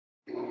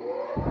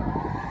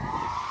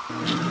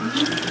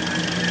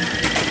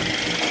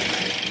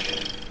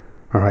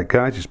Alright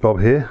guys, it's Bob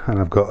here, and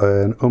I've got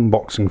an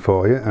unboxing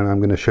for you, and I'm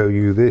going to show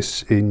you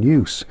this in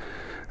use.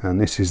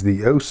 And this is the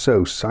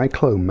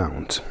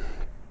Osomount.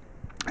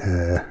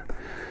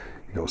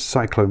 You've got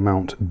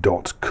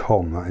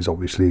cyclomount.com, that is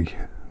obviously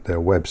their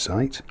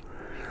website.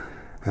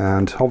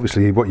 And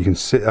obviously what you can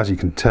see, as you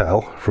can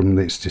tell from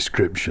its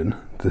description,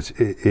 that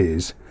it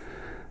is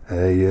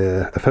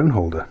a phone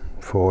holder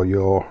for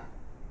your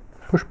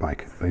push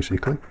bike,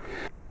 basically.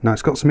 Now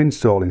it's got some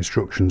install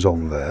instructions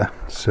on there,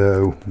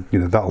 so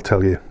that'll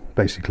tell you,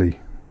 basically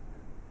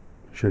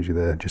shows you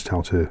there just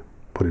how to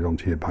put it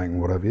onto your bike and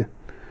what have you.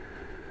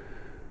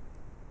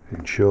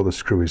 Ensure the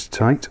screw is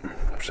tight,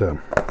 so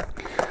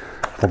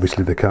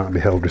obviously they can't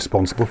be held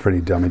responsible for any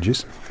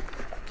damages.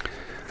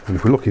 And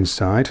if we look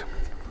inside,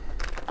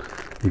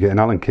 you get an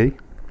Allen key,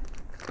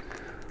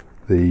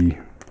 the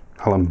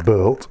Allen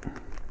bolt.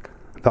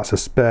 That's a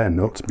spare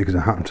nut because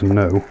I happen to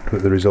know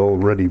that there is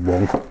already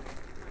one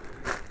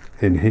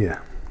in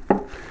here.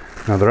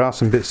 Now there are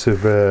some bits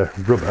of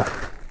rubber,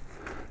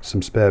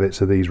 some spare bits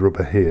of these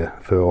rubber here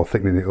for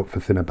thickening it up for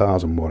thinner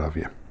bars and what have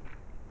you.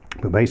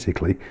 But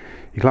basically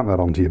you clamp that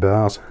onto your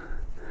bars.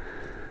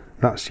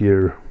 That's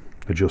your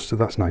adjuster.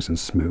 That's nice and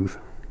smooth.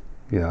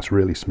 Yeah, that's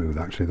really smooth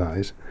actually, that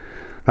is.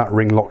 That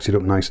ring locks it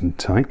up nice and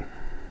tight.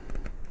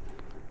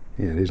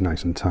 Yeah, it is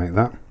nice and tight,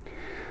 that.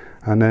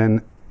 And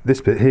then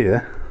this bit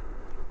here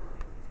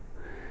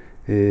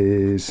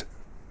is,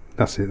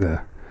 that's it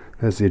there.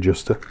 There's the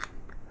adjuster.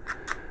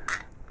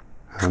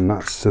 And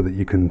that's so that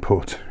you can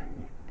put,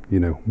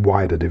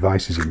 wider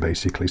devices in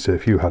basically. So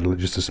if you had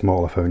just a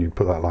smaller phone, you'd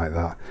put that like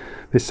that.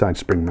 This side's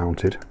spring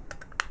mounted.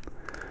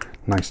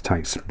 Nice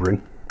tight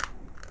spring.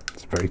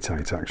 It's very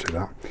tight actually,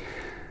 that.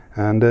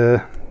 And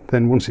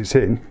then once it's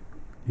in,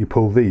 you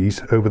pull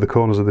these over the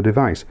corners of the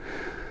device.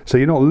 So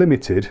you're not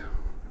limited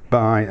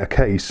by a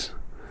case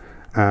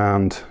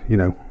and,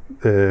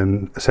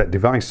 a set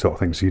device sort of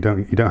thing. So you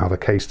don't have a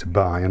case to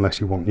buy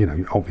unless you want,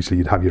 obviously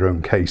you'd have your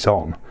own case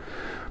on.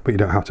 But you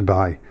don't have to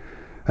buy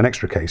an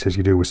extra case as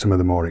you do with some of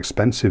the more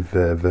expensive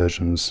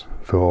versions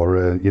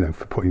for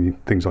for putting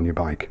things on your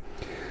bike.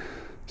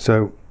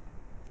 So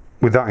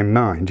with that in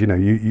mind, you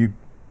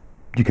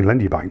can lend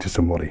your bike to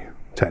somebody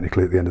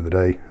technically at the end of the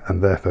day,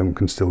 and their phone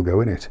can still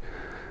go in it.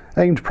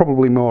 Aimed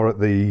probably more at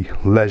the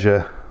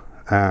leisure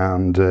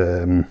and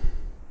the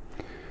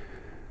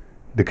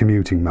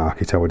commuting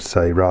market, I would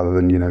say, rather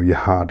than your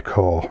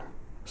hardcore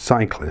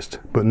cyclist.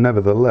 But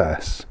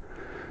nevertheless,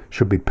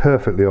 should be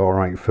perfectly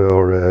alright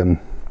for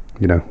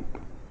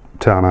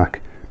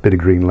tarmac, bit of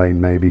green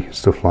lane maybe,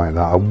 stuff like that.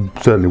 I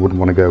certainly wouldn't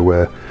want to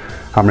go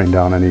hammering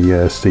down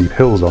any steep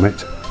hills on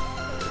it,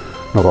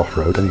 not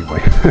off-road anyway.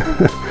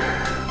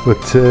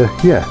 But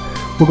yeah,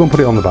 we'll go and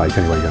put it on the bike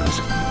anyway guys.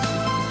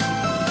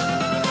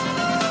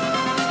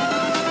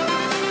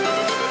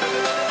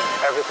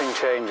 Everything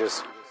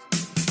changes.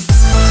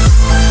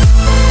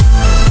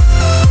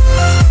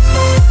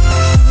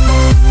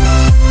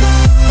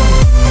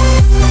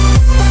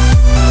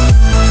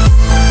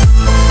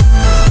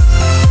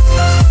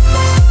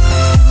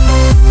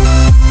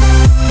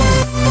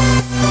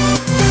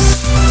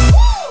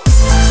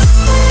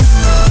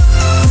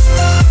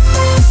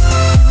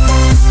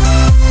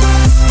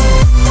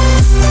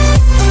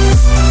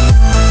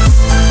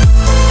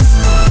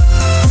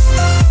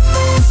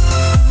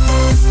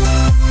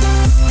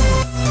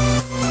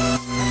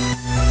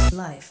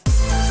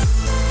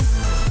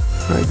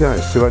 Right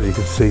guys, so as you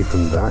can see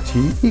from that,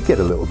 you get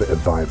a little bit of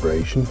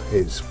vibration.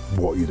 It's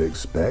what you'd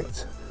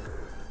expect.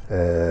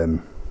 I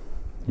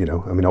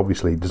mean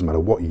obviously it doesn't matter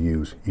what you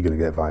use, you're going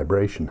to get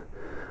vibration.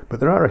 But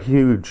there are a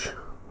huge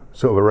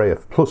sort of array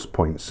of plus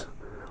points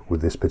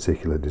with this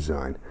particular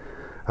design.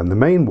 And the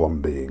main one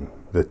being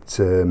that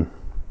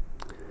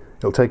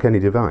it'll take any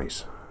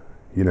device.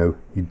 You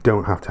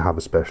don't have to have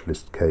a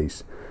specialist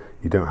case.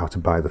 You don't have to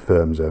buy the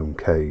firm's own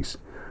case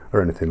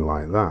or anything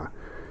like that.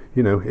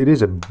 It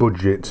is a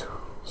budget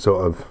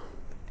sort of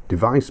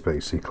device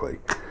basically.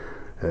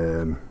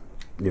 I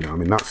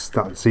mean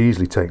that's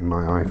easily taken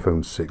my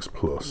iPhone 6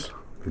 Plus.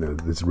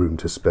 There's room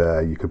to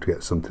spare. You could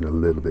get something a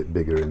little bit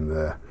bigger in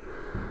there,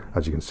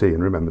 as you can see.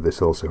 And remember,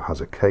 this also has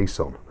a case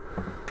on.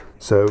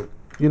 So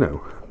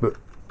but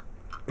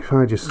if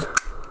I just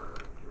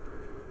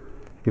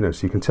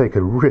so you can take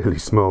a really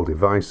small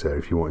device there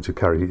if you want to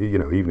carry,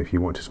 even if you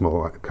want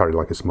to carry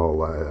like a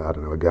small, I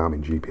don't know, a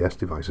Garmin GPS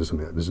device or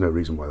something. There's no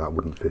reason why that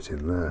wouldn't fit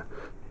in there.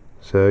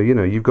 So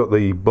you've got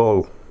the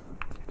ball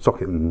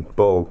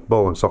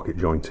and socket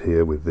joint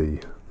here with the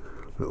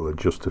little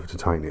adjuster to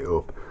tighten it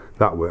up.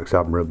 That works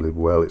admirably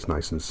well. It's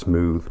nice and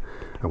smooth,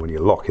 and when you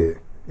lock it,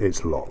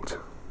 it's locked.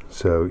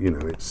 So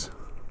it's,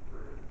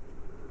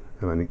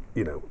 I'm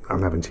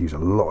having to use a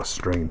lot of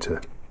strain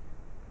to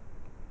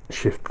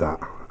shift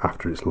that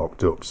after it's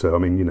locked up. So I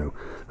mean,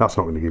 that's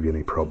not going to give you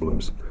any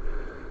problems.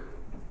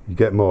 You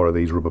get more of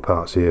these rubber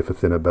parts here for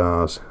thinner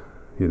bars.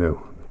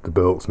 The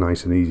bolt's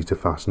nice and easy to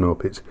fasten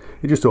up. It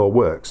just all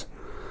works.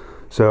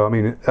 So I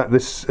mean, at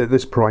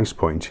this price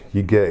point,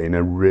 you're getting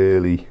a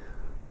really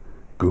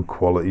good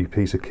quality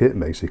piece of kit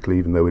basically.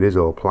 Even though it is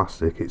all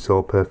plastic, it's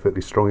all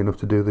perfectly strong enough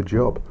to do the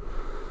job.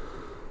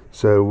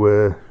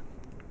 So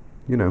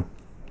you know,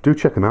 do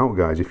check them out,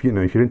 guys, if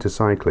if you're into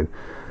cycling.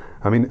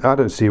 I mean, I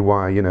don't see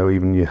why,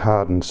 even your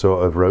hardened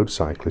sort of road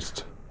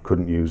cyclist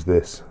couldn't use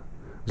this,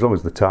 as long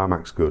as the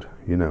tarmac's good.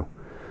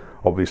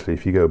 Obviously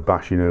if you go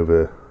bashing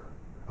over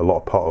a lot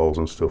of potholes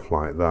and stuff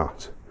like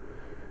that,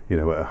 at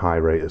a high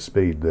rate of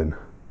speed, then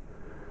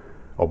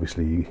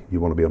obviously you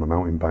want to be on a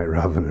mountain bike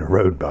rather than a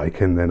road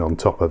bike, and then on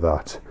top of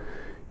that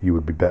you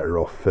would be better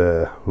off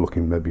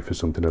looking maybe for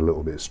something a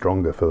little bit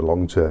stronger for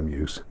long-term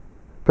use.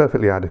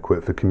 Perfectly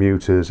adequate for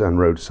commuters and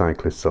road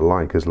cyclists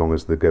alike, as long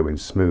as they're going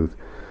smooth.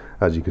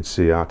 As you could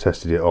see, I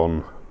tested it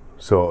on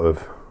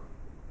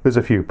there's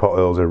a few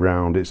potholes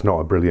around. It's not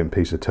a brilliant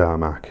piece of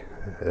tarmac.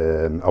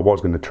 I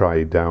was going to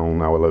try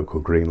down our local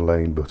green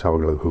lane, but our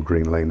local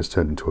green lane has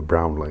turned into a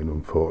brown lane,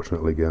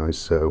 unfortunately, guys,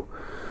 so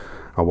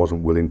I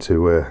wasn't willing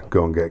to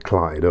go and get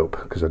clarted up,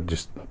 because I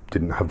just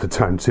didn't have the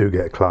time to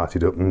get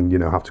clarted up and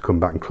have to come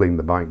back and clean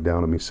the bike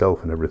down on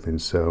myself and everything.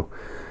 So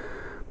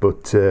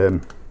but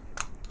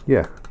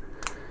yeah,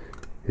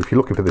 if you're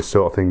looking for this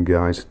sort of thing,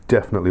 guys,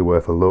 definitely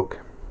worth a look.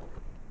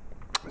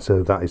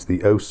 So that is the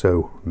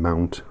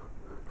Osomount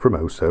from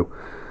Oso.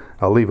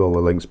 I'll leave all the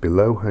links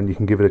below and you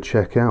can give it a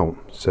check out.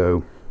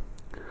 So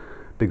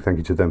big thank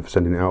you to them for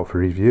sending it out for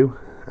review,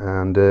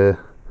 and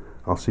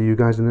I'll see you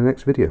guys in the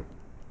next video.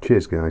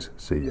 Cheers, guys.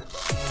 See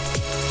you.